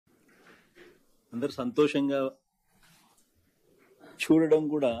అందరు సంతోషంగా చూడడం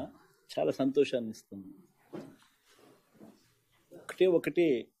కూడా చాలా సంతోషాన్ని ఇస్తుంది. ఒకటే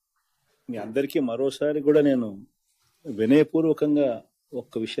మీ అందరికీ మరోసారి కూడా నేను వినయపూర్వకంగా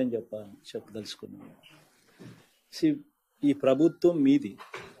ఒక్క విషయం చెప్పదలుచుకున్నాను. ఈ ప్రభుత్వం మీది.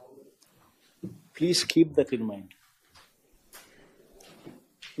 Please keep that in mind.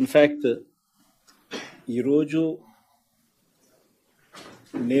 In fact ఈరోజు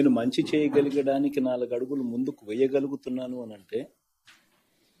నేను మంచి చేయగలిగడానికి 4 అడుగులు ముందుకు వేయగలుగుతున్నాను అని అంటే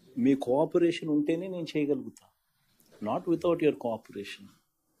మీ కోఆపరేషన్ ఉంటేనే నేను చేయగలుగుతాను. Not without your cooperation.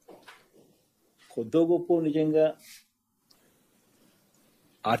 కొద్దో గొప్ప నిజంగా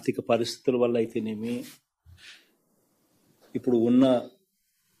ఆర్థిక పరిస్థితుల వల్ల అయితేనేమి, ఇప్పుడు ఉన్న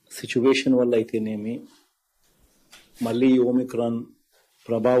సిచ్యువేషన్ వల్ల అయితేనేమి, మళ్ళీ ఓమిక్రాన్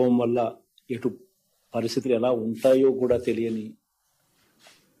ప్రభావం వల్ల ఎటు పరిస్థితులు ఎలా ఉంటాయో కూడా తెలియని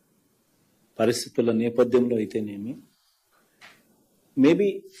పరిస్థితుల నేపథ్యంలో అయితేనేమి, మేబీ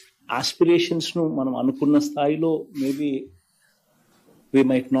ఆస్పిరేషన్స్ను మనం అనుకున్న స్థాయిలో maybe we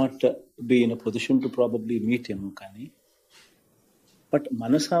might not be in a position to probably meet him, కానీ బట్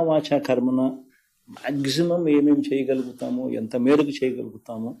మనసా వాచా కర్మన మ్యాక్సిమం ఏమేమి చేయగలుగుతామో, ఎంత మేరకు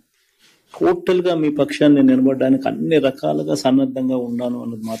చేయగలుగుతామో, టోటల్గా మీ పక్షాన్ని నిలబడడానికి అన్ని రకాలుగా సన్నద్ధంగా ఉన్నాను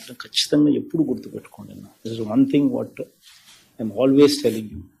అన్నది మాత్రం ఖచ్చితంగా ఎప్పుడు గుర్తుపెట్టుకోండి. This is one thing what I'm always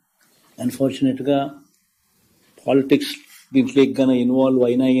telling you. అన్ఫార్చునేట్గా politics దీంట్లో గానే ఇన్వాల్వ్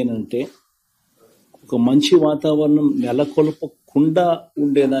అయినాయి అని అంటే ఒక మంచి వాతావరణం నెలకొల్పకుండా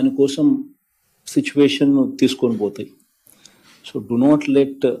ఉండేదానికోసం సిచ్యువేషన్ తీసుకొని పోతాయి. So do not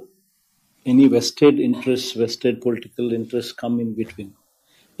let any vested political interest come in between.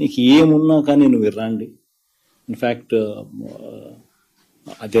 నీకు ఏమున్నా కానీ నువ్వు రండి. In fact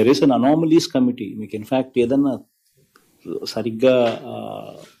there is an anomalies committee. మీకు ఇన్ఫ్యాక్ట్ ఏదన్నా సరిగ్గా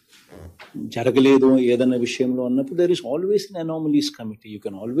జరగలేదు ఏదన్నా విషయంలో అన్నప్పుడు there is always an anomalies committee. You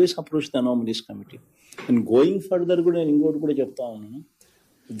can always approach the anomalies committee. And going further కూడా నేను ఇంకోటి కూడా చెప్తా ఉన్నాను.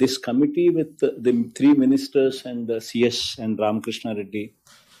 This committee with the 3 ministers and CS and Ramakrishna Reddy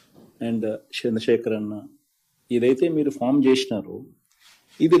and Chandrasekhar అన్న, ఇదైతే మీరు ఫామ్ చేసినారో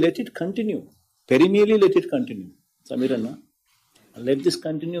ఇది let it continue, perennially let it continue. Sameer అన్న, let this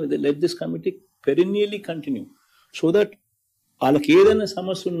continue, let this committee perennially continue. So that వాళ్ళకి ఏదైనా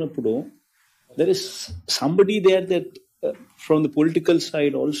సమస్య ఉన్నప్పుడు there is somebody there that from the political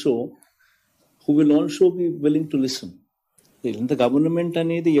side also who will also be willing to listen. ఇంత government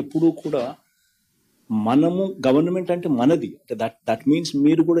అనేది ఎప్పుడూ కూడా మనము, గవర్నమెంట్ అంటే మనది, దట్ మీన్స్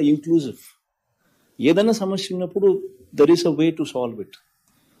మీరు కూడా ఇంక్లూజివ్. ఏదైనా సమస్య ఉన్నప్పుడు there is a way to solve it.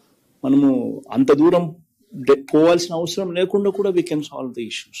 మనము అంత దూరం పోవాల్సిన అవసరం లేకుండా కూడా we can solve the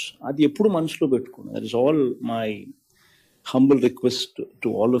issues. అది ఎప్పుడు మనసులో పెట్టుకున్నాను. That is all my humble request to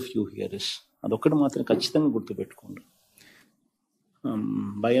all of you here is. అదొక్కటి మాత్రం ఖచ్చితంగా గుర్తుపెట్టుకోండి.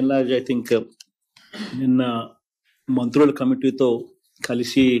 By and large I think నిన్న మంత్రుల కమిటీతో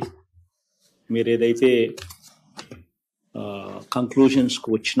కలిసి మీరు ఏదైతే కంక్లూషన్స్కి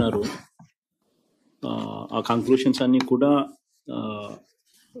వచ్చినారో ఆ కంక్లూషన్స్ అన్నీ కూడా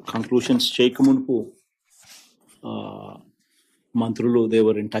కంక్లూషన్స్ చేయకమునుపు మంత్రులు they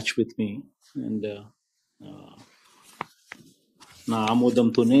were in touch with me and నా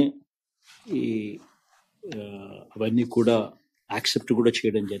ఆమోదంతోనే ఈ అవన్నీ కూడా యాక్సెప్ట్ కూడా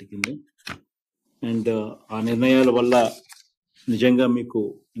చేయడం జరిగింది. అండ్ ఆ నిర్ణయాల వల్ల నిజంగా మీకు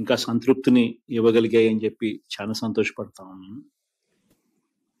ఇంకా సంతృప్తిని ఇవ్వగలిగాయి అని చెప్పి చాలా సంతోషపడతా ఉన్నాను.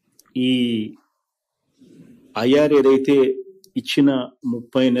 ఈ ఐఆర్ ఏదైతే ఇచ్చిన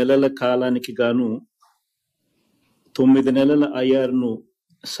 30 నెలల కాలానికి గాను 9 నెలల ఐఆర్ను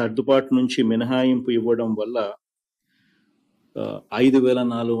సర్దుబాటు నుంచి మినహాయింపు ఇవ్వడం వల్ల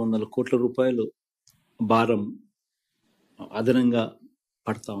 5,400 కోట్ల రూపాయలు భారం అదనంగా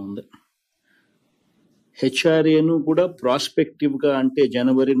పడతా ఉంది. హెచ్ఆర్ఏను కూడా ప్రాస్పెక్టివ్గా అంటే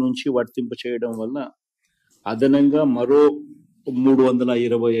జనవరి నుంచి వర్తింప చేయడం వల్ల అదనంగా మరో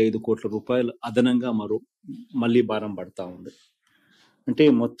 325 కోట్ల రూపాయలు అదనంగా మళ్ళీ భారం పడతా ఉంది. అంటే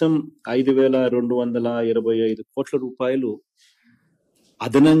మొత్తం 5,225 కోట్ల రూపాయలు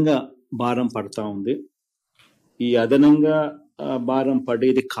అదనంగా భారం పడతా ఉంది. ఈ అదనంగా భారం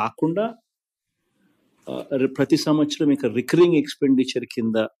పడేది కాకుండా ప్రతి సంవత్సరం ఇక రికరింగ్ ఎక్స్పెండిచర్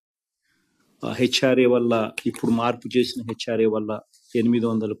కింద హెచ్ఆర్ఏ వల్ల, ఇప్పుడు మార్పు చేసిన హెచ్ఆర్ఏ వల్ల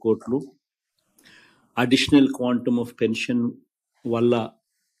 800 కోట్లు, అడిషనల్ క్వాంటమ్ ఆఫ్ పెన్షన్ వల్ల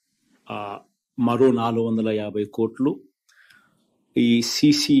మరో 450 కోట్లు, ఈ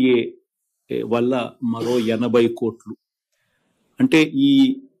సిసిఏ వల్ల మరో 80 కోట్లు, అంటే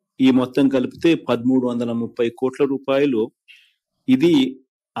ఈ మొత్తం కలిపితే 1,330 కోట్ల రూపాయలు. ఇది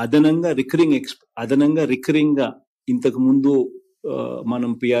అదనంగా రికరింగ్ గా ఇంతకు ముందు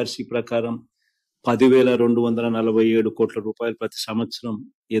మనం పిఆర్సి ప్రకారం 10,247 కోట్ల రూపాయలు ప్రతి సంవత్సరం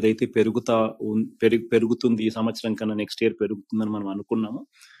ఏదైతే పెరుగుతుంది, ఈ సంవత్సరం కన్నా నెక్స్ట్ ఇయర్ పెరుగుతుందని మనం అనుకున్నాము.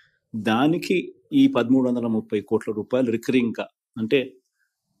 దానికి ఈ 1,330 కోట్ల రూపాయలు రికరింగ్ గా, అంటే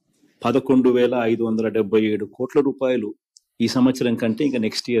 11,577 కోట్ల రూపాయలు ఈ సంవత్సరం కంటే ఇంకా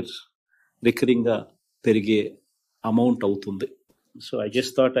నెక్స్ట్ ఇయర్ రికరింగ్ గా పెరిగే అమౌంట్ అవుతుంది. So I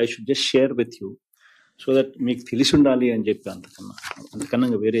just thought I should just share with you, so that మీకు తెలిసి ఉండాలి అని చెప్పి. అంతకన్నా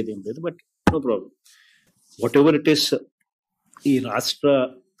వేరేది ఏం లేదు. But no problem, what ever it is. ఈ రాష్ట్ర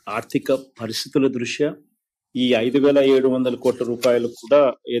ఆర్థిక పరిస్థితుల దృష్ట్యా ఈ 5,700 కోట్ల రూపాయలు కూడా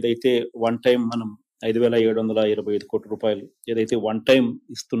ఏదైతే వన్ టైం మనం 5,725 కోట్ల రూపాయలు ఏదైతే వన్ టైం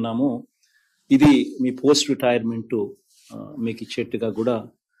ఇస్తున్నామో, ఇది మీ పోస్ట్ రిటైర్మెంట్ మీకు ఇచ్చేట్టుగా కూడా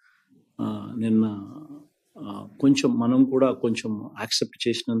నిన్న మనం కూడా కొంచెం యాక్సెప్ట్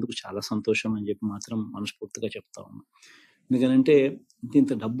చేసినందుకు చాలా సంతోషం అని చెప్పి మాత్రం మనస్ఫూర్తిగా చెప్తా ఉన్నాం. ఎందుకంటే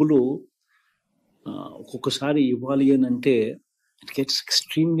ఇంత డబ్బులు ఒక్కొక్కసారి ఇవ్వాలి అని అంటే ఇట్ గెట్స్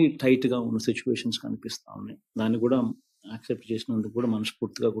ఎక్స్ట్రీమ్లీ టైట్ గా ఉన్న సిచ్యువేషన్స్ కనిపిస్తా ఉన్నాయి. దాన్ని కూడా యాక్సెప్ట్ చేసినందుకు కూడా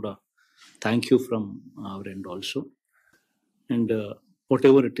మనస్ఫూర్తిగా కూడా thank you from our end also. And what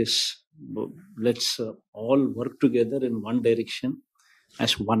ever it is, let's all work together in one direction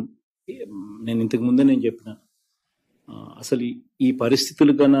as one. నేను ఇంతకు ముందే నేను చెప్పిన, అసలు ఈ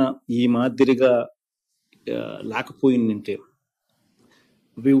పరిస్థితులు గన ఈ మాదిరిగా లేకపోయిందంటే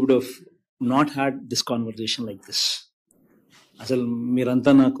we would have not had this conversation like this. అసలు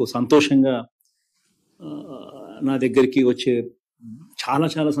మీరంతా నాకు సంతోషంగా నా దగ్గరికి వచ్చే, చాలా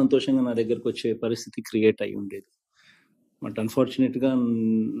చాలా సంతోషంగా నా దగ్గరికి వచ్చే పరిస్థితి క్రియేట్ అయి ఉండేది. బట్ అన్ఫార్చునేట్గా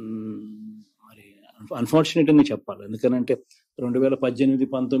అని చెప్పాలి. ఎందుకనంటే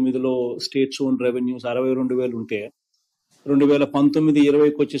 2018-19లో స్టేట్స్ ఓన్ రెవెన్యూస్ 62,000 ఉంటే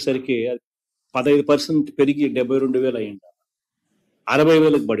 2019-20కి వచ్చేసరికి 15% పెరిగి 72,000 అయ్యింది,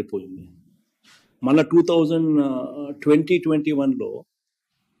 60,000కి పడిపోయింది. మళ్ళీ 2020-21లో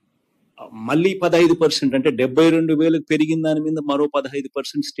మళ్ళీ 15%, అంటే 72,000కి పెరిగిన దాని మీద మరో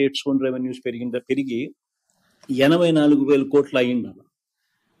 15% స్టేట్స్ ఓన్ రెవెన్యూస్ పెరిగి 84,000 కోట్లు అయ్యింది. అలా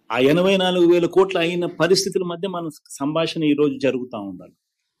ఆ 84,000 కోట్లు అయిన పరిస్థితుల మధ్య మన సంభాషణ ఈ రోజు జరుగుతూ ఉండాలి.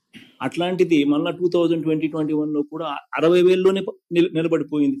 అట్లాంటిది మళ్ళీ 2020-21లో కూడా 60,000లోనే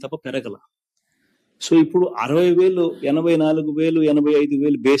నిలబడిపోయింది తప్ప పెరగల. సో ఇప్పుడు 60,000, 84,000,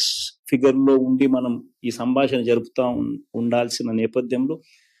 85,000 బేస్ ఫిగర్ లో ఉండి మనం ఈ సంభాషణ జరుపుతా ఉండాల్సిన నేపథ్యంలో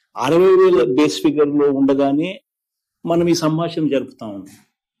 60,000 బేస్ ఫిగర్ లో ఉండగానే మనం ఈ సంభాషణ జరుపుతా ఉన్నాం.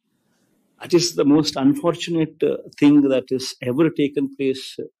 That is the most unfortunate thing that is ever taken place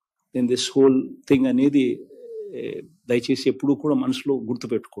in this whole thing అనేది దయచేసి ఎప్పుడూ కూడా మనసులో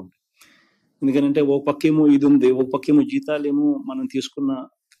గుర్తుపెట్టుకోండి. ఎందుకంటే ఒక పక్కేమో ఇది ఉంది, ఒక పక్కేమో జీతాలేమో మనం తీసుకున్న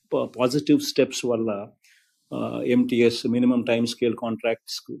పాజిటివ్ స్టెప్స్ వల్ల MTS minimum time scale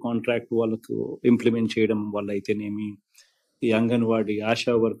contract వాళ్ళకు ఇంప్లిమెంట్ చేయడం వల్ల అయితేనేమి, ఈ అంగన్వాడీ,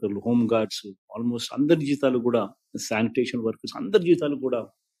 ఆశా వర్కర్లు, హోమ్ గార్డ్స్, ఆల్మోస్ట్ అందరి జీతాలు కూడా, శానిటేషన్ వర్కర్స్ అందరి జీతాలు కూడా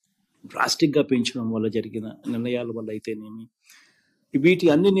డ్రాస్టిక్ గా పెంచడం వల్ల జరిగిన నిర్ణయాల వల్ల అయితేనేమి, వీటి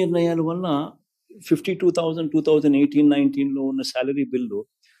అన్ని నిర్ణయాల వల్ల 52,000 2018-19లో ఉన్న శాలరీ బిల్లు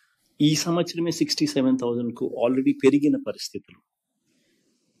ఈ సంవత్సరమే 67,000కు ఆల్రెడీ పెరిగిన పరిస్థితులు.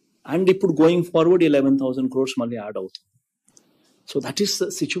 అండ్ ఇప్పుడు గోయింగ్ ఫార్వర్డ్ 11,000 crores మళ్ళీ యాడ్ అవుతుంది. So that is the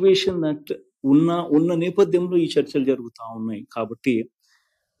situation that ఉన్న నేపథ్యంలో ఈ చర్చలు జరుగుతూ ఉన్నాయి. కాబట్టి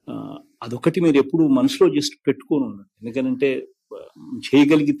అదొకటి మీరు ఎప్పుడు మనసులో జస్ట్ పెట్టుకొని ఉండండి. ఎందుకంటే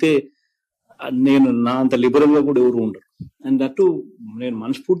చేయగలిగితే నేను నా అంత లిబరల్ గా కూడా ఎవరు ఉండరు. అండ్ అటు నేను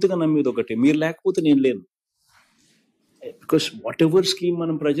మనస్ఫూర్తిగా నమ్మేది ఒకటి, మీరు లేకపోతే నేను లేను. బికాస్ వాట్ ఎవర్ స్కీమ్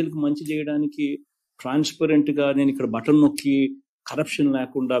మనం ప్రజలకు మంచి చేయడానికి ట్రాన్స్పరెంట్ గా నేను ఇక్కడ బటన్ నొక్కి కరప్షన్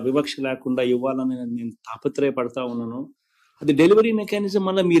లేకుండా, వివక్ష లేకుండా ఇవ్వాలని నేను తాపత్రయపడతా ఉన్నాను. అది డెలివరీ మెకానిజం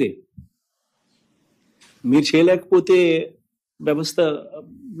వల్ల మీరు చేయలేకపోతే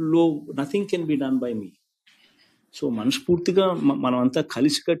వ్యవస్థలో nothing can be done by me. So మనస్ఫూర్తిగా మనం అంతా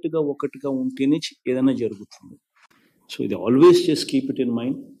కలిసికట్టుగా ఒకటిగా ఉంటేనే ఏదైనా జరుగుతుంది. సో ఇది always just keep it in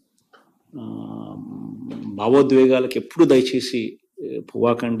mind. భావోద్వేగాలకు ఎప్పుడు దయచేసి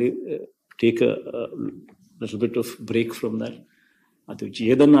పోవాకండి. Take little bit of break from that. అది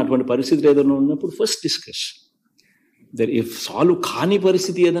ఏదన్నా అటువంటి పరిస్థితులు ఏదన్నా ఉన్నప్పుడు ఫస్ట్ డిస్కస్. ఇఫ్ సాల్వ్ కాని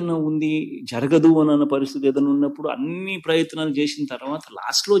పరిస్థితి ఏదన్నా ఉంది, జరగదు అన్న పరిస్థితి ఏదైనా ఉన్నప్పుడు అన్ని ప్రయత్నాలు చేసిన తర్వాత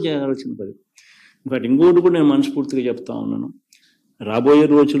లాస్ట్లో చేయాల్సిన పరిస్థితి. ఇన్ఫాక్ట్ ఇంకోటి కూడా నేను మనస్ఫూర్తిగా చెప్తా ఉన్నాను, రాబోయే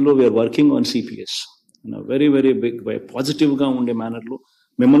రోజుల్లో we are working on CPS very very big by పాజిటివ్గా ఉండే మేనర్లో.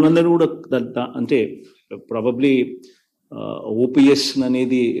 మిమ్మల్ని అందరూ కూడా అంటే ప్రాబబ్లీ ఓపీఎస్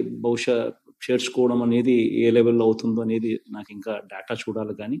అనేది బహుశా చేర్చుకోవడం అనేది ఏ లెవెల్లో అవుతుందో అనేది నాకు ఇంకా డేటా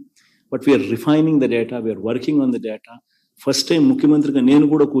చూడాలి కానీ, but we are refining the data, we are working on the data. First time ముఖ్యమంత్రిగా నేను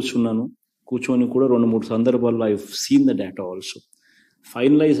కూడా కూర్చొని కూడా 2-3 సందర్భాల్లో I seen the data also.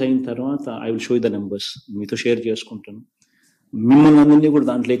 Finalise అయిన తర్వాత I will show the numbers, మీతో షేర్ చేసుకుంటాను. మిమ్మల్ని అందరినీ కూడా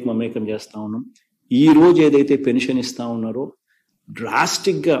దాంట్లోకి మమేకం చేస్తా ఉన్నాం. ఈ రోజు ఏదైతే పెన్షన్ ఇస్తా ఉన్నారో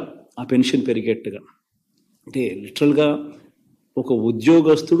డ్రాస్టిక్గా ఆ పెన్షన్ పెరిగేట్టుగా, అంటే లిటరల్గా ఒక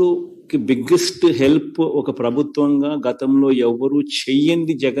ఉద్యోగస్తుడుకి బిగ్గెస్ట్ హెల్ప్ ఒక ప్రభుత్వంగా గతంలో ఎవరు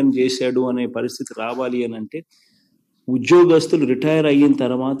చెయ్యంది జగన్ చేశాడు అనే పరిస్థితి రావాలి అని అంటే, ఉద్యోగస్తులు రిటైర్ అయిన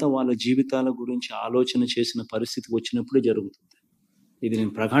తర్వాత వాళ్ళ జీవితాల గురించి ఆలోచన చేసిన పరిస్థితి వచ్చినప్పుడే జరుగుతుంది. ఇది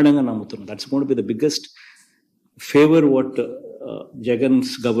నేను ప్రగాఢంగా నమ్ముతున్నాను. That's going to be the biggest favour what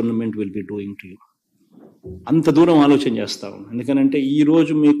Jagan's government will be doing to you. అంత దూరం ఆలోచన చేస్తా ఉన్నాను. ఎందుకనంటే ఈ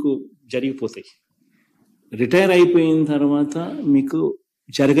రోజు మీకు జరిగిపోతాయి, రిటైర్ అయిపోయిన తర్వాత మీకు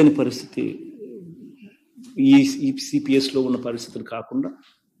జరగని పరిస్థితి, ఈ సిపిఎస్లో ఉన్న పరిస్థితులు కాకుండా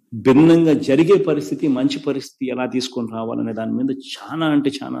భిన్నంగా జరిగే పరిస్థితి, మంచి పరిస్థితి ఎలా తీసుకొని రావాలనే దాని మీద చాలా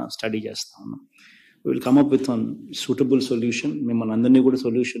స్టడీ చేస్తా ఉన్నాం. Will come up with one suitable solution. మిమ్మల్ని అందరినీ కూడా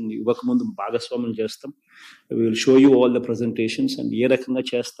సొల్యూషన్ ఇవ్వకముందు భాగస్వాములు చేస్తాం. Will show you all the presentations and ఏ రకంగా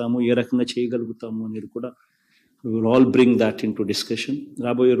చేస్తాము, ఏ రకంగా చేయగలుగుతాము అనేది కూడా we will all bring that into discussion.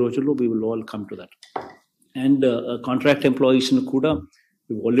 రాబోయే రోజుల్లో we will all come to that. And contract ఎంప్లాయీస్ని కూడా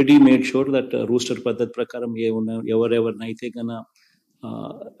we already made sure that rooster పద్ధతి ప్రకారం ఎవరెవరినైతే కన్నా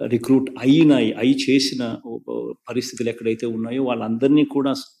రిక్రూట్ అయి చేసిన పరిస్థితులు ఎక్కడైతే ఉన్నాయో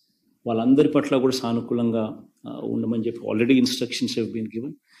వాళ్ళందరి పట్ల కూడా సానుకూలంగా ఉండమని చెప్పి already instructions have been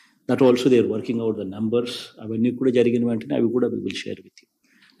given. That also they are working out the numbers. అవన్నీ కూడా జరిగిన వెంటనే అవి కూడా we will share with you.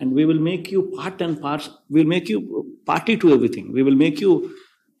 And we will make you we'll make you party to everything. We will make you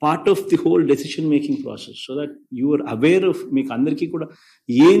part of the whole decision making process so that you are aware of, మీకు అందరికీ కూడా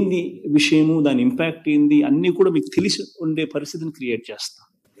ఏంది విషయము, దాని impact ఏంది అన్నీ కూడా మీకు తెలిసి ఉండే పరిస్థితిని క్రియేట్ చేస్తాం.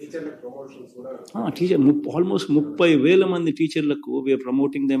 టీచర్ ఆల్మోస్ట్ 30,000 మంది టీచర్లకు we are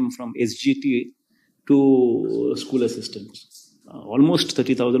promoting them from SGT to school assistants, almost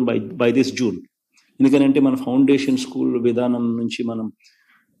 30,000 by this June. ఎందుకంటే మన ఫౌండేషన్ స్కూల్ విధానం నుంచి మనం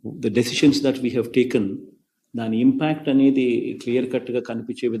the decisions that we have taken, దాని ఇంపాక్ట్ అనేది క్లియర్ కట్గా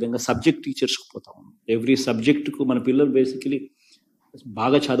కనిపించే విధంగా సబ్జెక్ట్ టీచర్స్కి పోతా ఉన్నాం. ఎవ్రీ సబ్జెక్టుకు మన పిల్లలు బేసికలీ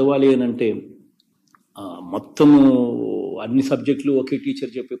బాగా చదవాలి అని అంటే మొత్తము అన్ని సబ్జెక్టులు ఒకే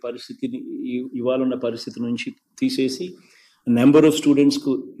టీచర్ చెప్పే పరిస్థితిని ఇవాళ ఉన్న పరిస్థితి నుంచి తీసేసి number of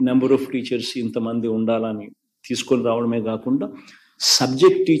స్టూడెంట్స్కు number of teachers ఇంతమంది ఉండాలని తీసుకొని రావడమే కాకుండా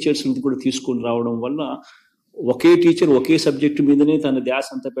సబ్జెక్ట్ టీచర్స్ కూడా తీసుకొని రావడం వల్ల ఒకే టీచర్ ఒకే సబ్జెక్టు మీదనే తన ధ్యాస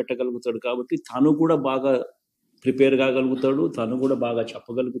అంతా పెట్టగలుగుతాడు. కాబట్టి తను కూడా బాగా ప్రిపేర్ కాగలుగుతాడు, తను కూడా బాగా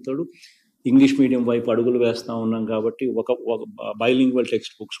చెప్పగలుగుతాడు. ఇంగ్లీష్ మీడియం వైపు అడుగులు వేస్తూ ఉన్నాం కాబట్టి ఒక బైలింగ్వల్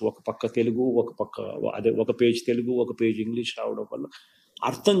టెక్స్ట్ బుక్స్, ఒక పక్క తెలుగు, ఒక పేజ్ తెలుగు, ఒక పేజ్ ఇంగ్లీష్ రావడం వల్ల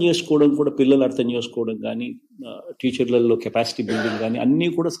అర్థం చేసుకోవడం కూడా, పిల్లలు అర్థం చేసుకోవడం కానీ, టీచర్లలో కెపాసిటీ బిల్డింగ్ కానీ అన్నీ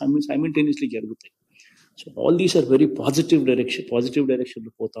కూడా సైమిల్టేనియస్లీ జరుగుతాయి. So all these are very positive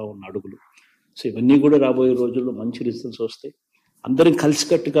డైరెక్షన్లో పోతా ఉన్న అడుగులు. సో ఇవన్నీ కూడా రాబోయే రోజుల్లో మంచి రిజల్ట్స్ వస్తాయి. అందరం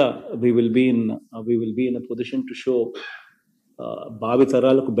కలిసికట్టుగా we will be in a position to show భావి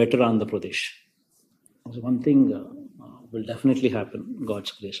తరాలకు better Andhra Pradesh. One thing will definitely happen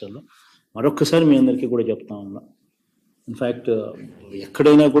God's గ్రేస్లో. మరొక్కసారి మీ అందరికీ కూడా చెప్తా ఉన్నా, ఇన్ఫ్యాక్ట్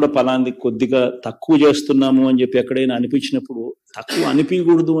ఎక్కడైనా కూడా పలాంది కొద్దిగా తక్కువ చేస్తున్నాము అని చెప్పి ఎక్కడైనా అనిపించినప్పుడు తక్కువ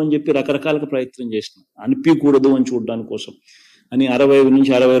అనిపించకూడదు అని చెప్పి రకరకాలుగా ప్రయత్నం చేసినాం, అనిపించకూడదు అని చూడడానికి కోసం అని 60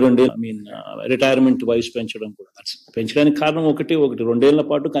 నుంచి 62 రిటైర్మెంట్ వయసు పెంచడం కూడా. పెంచడానికి కారణం ఒకటి 2 ఏళ్ల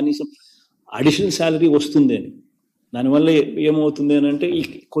పాటు కనీసం అడిషనల్ శాలరీ వస్తుంది అని. దానివల్ల ఏమవుతుంది అని అంటే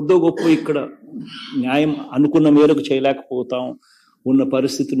కొద్దో గొప్ప ఇక్కడ న్యాయం అనుకున్న మేరకు చేయలేకపోతాం ఉన్న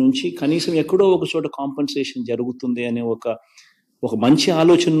పరిస్థితి నుంచి కనీసం ఎక్కడో ఒక చోట కాంపన్సేషన్ జరుగుతుంది అనే ఒక మంచి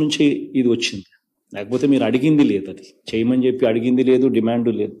ఆలోచన నుంచి ఇది వచ్చింది. లేకపోతే మీరు అడిగింది లేదు, అది చేయమని చెప్పి అడిగింది లేదు,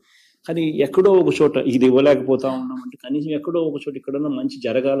 డిమాండ్ లేదు. కానీ ఎక్కడో ఒక చోట ఇది ఇవ్వలేకపోతా ఉన్నామంటే కనీసం ఎక్కడో ఒక చోట ఇక్కడన్నా మంచి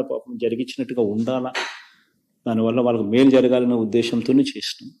జరగాల, పాపం జరిగించినట్టుగా ఉండాలా, దానివల్ల వాళ్ళకు మేలు జరగాలనే ఉద్దేశంతోనే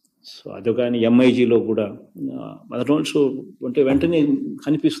చేసినాం. సో అది కానీ ఎంఐజీలో కూడా అది ఆల్సో అంటే వెంటనే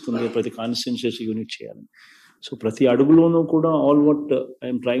కనిపిస్తుంది ప్రతి కాన్స్టిట్యున్సీ యూనిట్ చేయాలని. సో ప్రతి అడుగులోనూ కూడా all what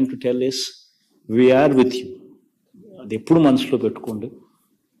I'm trying to tell is we are with you. అది ఎప్పుడు మనసులో పెట్టుకోండి.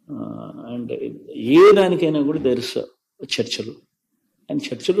 అండ్ ఏ దానికైనా కూడా దేర్ ఇస్ చర్చలు, అండ్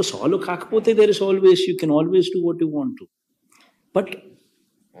చర్చలు సాల్వ్ కాకపోతే there is always, you can always do what you want to, but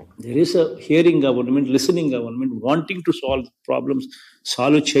there is a hearing government, listening government, wanting to solve problems,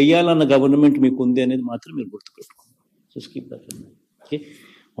 solve చేయాలన్న గవర్నమెంట్ మీకు ఉంది అనేది మాత్రం మీరు గుర్తుపెట్టుకోండి. Just keep that in mind. Okay,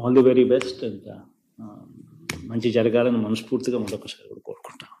 all the very best. And మంచి జరగాలని మనస్ఫూర్తిగా మరొకసారి కూడా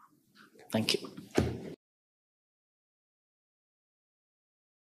కోరుకుంటాను. Thank you.